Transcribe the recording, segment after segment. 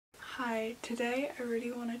Hi, today I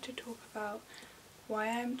really wanted to talk about why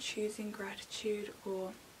I'm choosing gratitude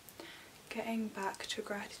or getting back to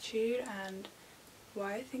gratitude and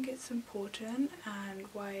why I think it's important and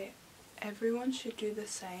why everyone should do the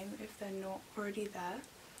same if they're not already there.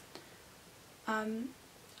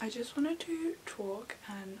 I just wanted to talk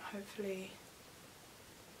and hopefully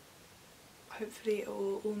it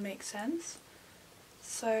will all make sense.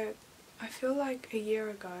 So I feel like a year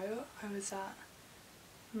ago I was at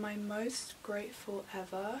my most grateful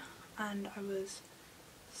ever and I was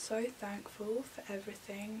so thankful for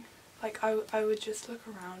everything. Like I would just look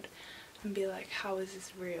around and be like, how is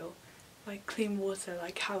this real? Like clean water,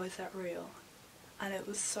 like how is that real? And it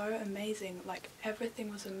was so amazing, like everything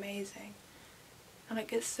was amazing. And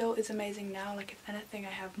like it still is amazing now, like if anything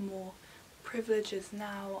I have more privileges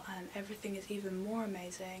now and everything is even more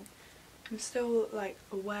amazing. I'm still like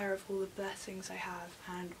aware of all the blessings I have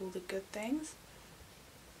and all the good things.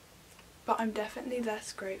 But I'm definitely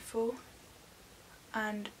less grateful.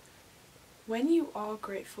 And when you are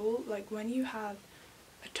grateful, like when you have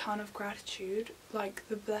a ton of gratitude, like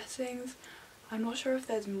the blessings, I'm not sure if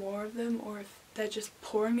there's more of them or if they're just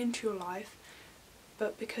pouring into your life,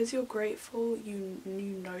 but because you're grateful you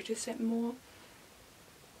notice it more,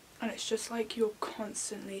 and it's just like you're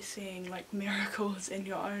constantly seeing like miracles in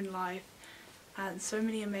your own life and so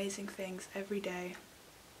many amazing things every day.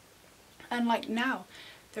 And like now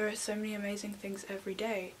there are so many amazing things every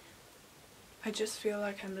day. I just feel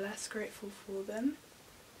like I'm less grateful for them,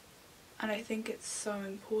 and I think it's so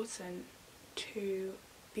important to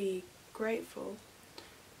be grateful.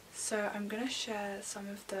 So I'm going to share some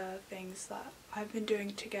of the things that I've been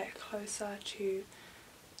doing to get closer to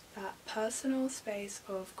that personal space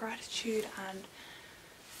of gratitude and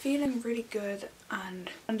feeling really good and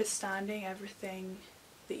understanding everything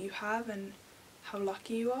that you have and how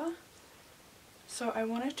lucky you are. So I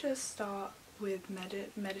wanted to start with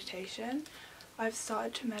meditation. I've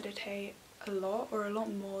started to meditate a lot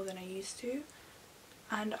more than I used to,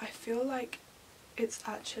 and I feel like it's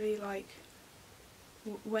actually like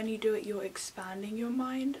when you do it you're expanding your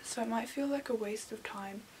mind, so it might feel like a waste of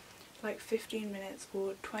time, like 15 minutes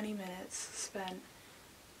or 20 minutes spent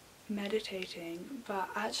meditating, but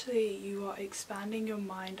actually you are expanding your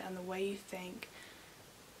mind and the way you think.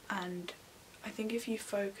 And I think if you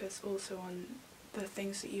focus also on the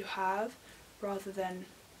things that you have rather than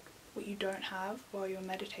what you don't have while you're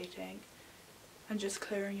meditating and just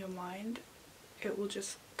clearing your mind, it will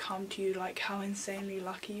just come to you like how insanely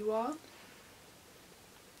lucky you are.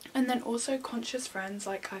 And then also conscious friends,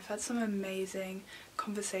 like I've had some amazing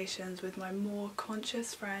conversations with my more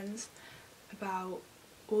conscious friends about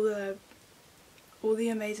all the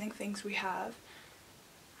amazing things we have.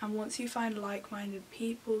 And once you find like-minded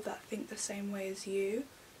people that think the same way as you,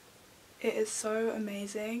 it is so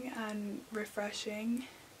amazing and refreshing.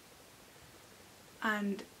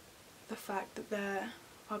 And the fact that there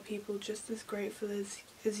are people just as grateful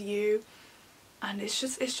as you, and it's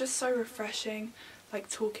just so refreshing,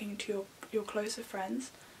 like talking to your closer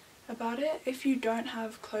friends about it. If you don't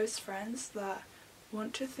have close friends that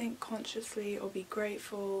want to think consciously or be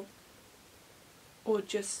grateful or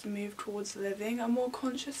just move towards living a more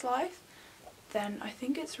conscious life, then I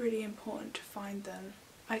think it's really important to find them.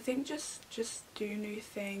 I think just do new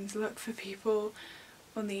things, look for people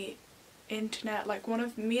on the internet. Like one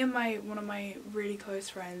of my really close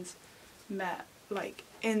friends met like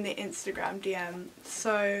in the Instagram DM,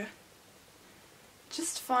 so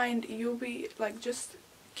just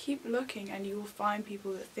keep looking and you will find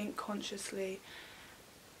people that think consciously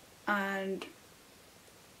and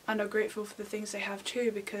are grateful for the things they have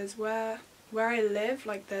too, because where I live,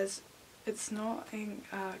 like it's not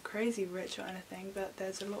crazy rich or anything, but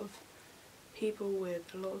there's a lot of people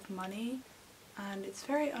with a lot of money and it's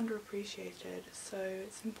very underappreciated, so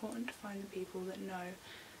it's important to find the people that know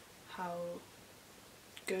how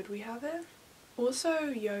good we have it. Also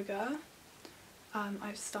yoga,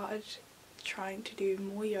 I've started trying to do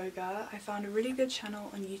more yoga. I found a really good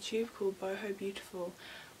channel on YouTube called Boho Beautiful,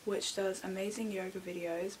 which does amazing yoga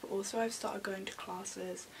videos, but also I've started going to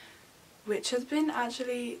classes, which has been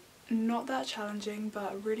actually not that challenging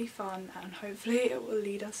but really fun, and hopefully it will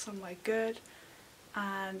lead us somewhere good.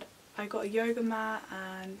 And I got a yoga mat,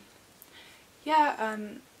 and yeah,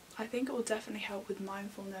 I think it will definitely help with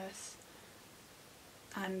mindfulness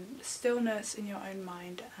and stillness in your own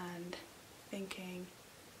mind and thinking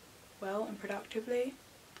well and productively.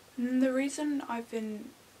 And the reason I've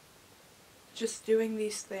been just doing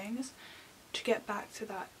these things to get back to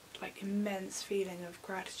that like immense feeling of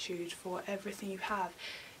gratitude for everything you have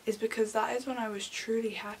is because that is when I was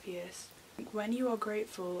truly happiest. When you are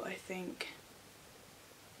grateful, I think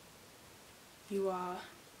you are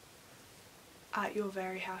at your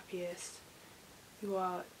very happiest. You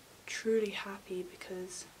are truly happy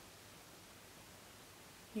because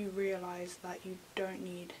you realise that you don't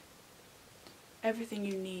need everything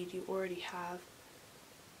you need, you already have.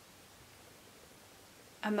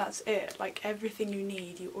 And that's it, like everything you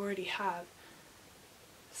need, you already have.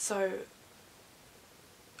 So,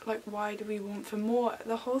 like, why do we want for more?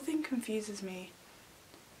 The whole thing confuses me.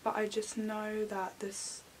 But I just know that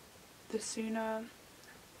the sooner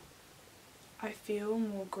I feel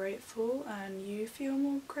more grateful and you feel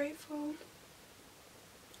more grateful,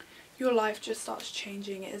 your life just starts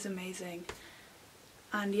changing. It is amazing.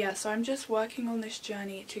 And yeah, so I'm just working on this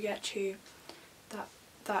journey to get to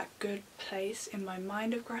that good place in my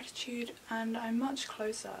mind of gratitude, and I'm much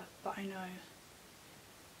closer, but I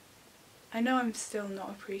know I'm still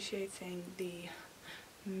not appreciating the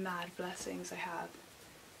mad blessings I have.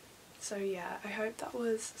 So yeah, I hope that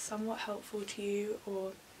was somewhat helpful to you,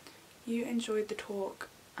 or you enjoyed the talk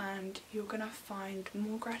and you're gonna find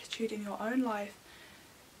more gratitude in your own life,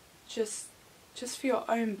 just for your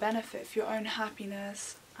own benefit, for your own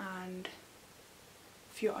happiness and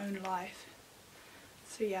for your own life.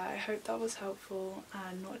 So yeah, I hope that was helpful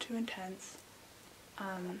and not too intense.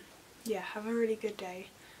 Yeah, have a really good day,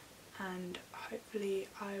 and hopefully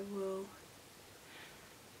I will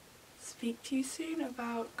speak to you soon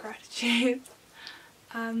about gratitude.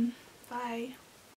 Bye.